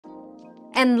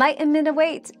Enlightenment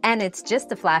awaits, and it's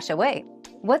just a flash away.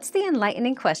 What's the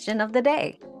enlightening question of the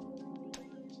day?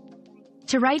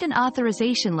 To write an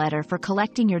authorization letter for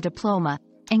collecting your diploma,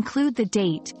 include the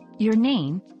date, your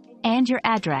name, and your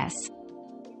address.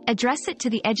 Address it to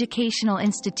the educational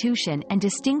institution and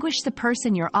distinguish the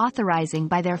person you're authorizing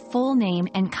by their full name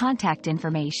and contact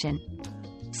information.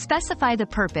 Specify the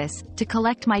purpose, to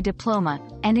collect my diploma,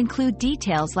 and include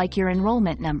details like your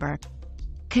enrollment number.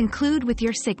 Conclude with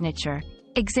your signature.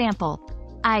 Example: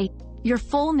 your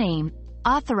full name,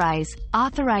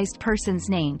 authorized person's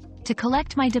name, to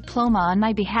collect my diploma on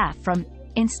my behalf from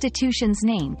institution's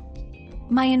name.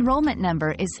 My enrollment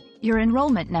number is your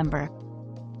enrollment number.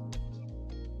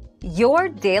 Your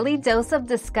daily dose of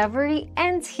discovery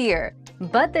ends here,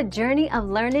 but the journey of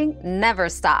learning never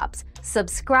stops.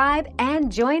 Subscribe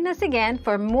and join us again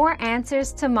for more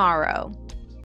answers tomorrow.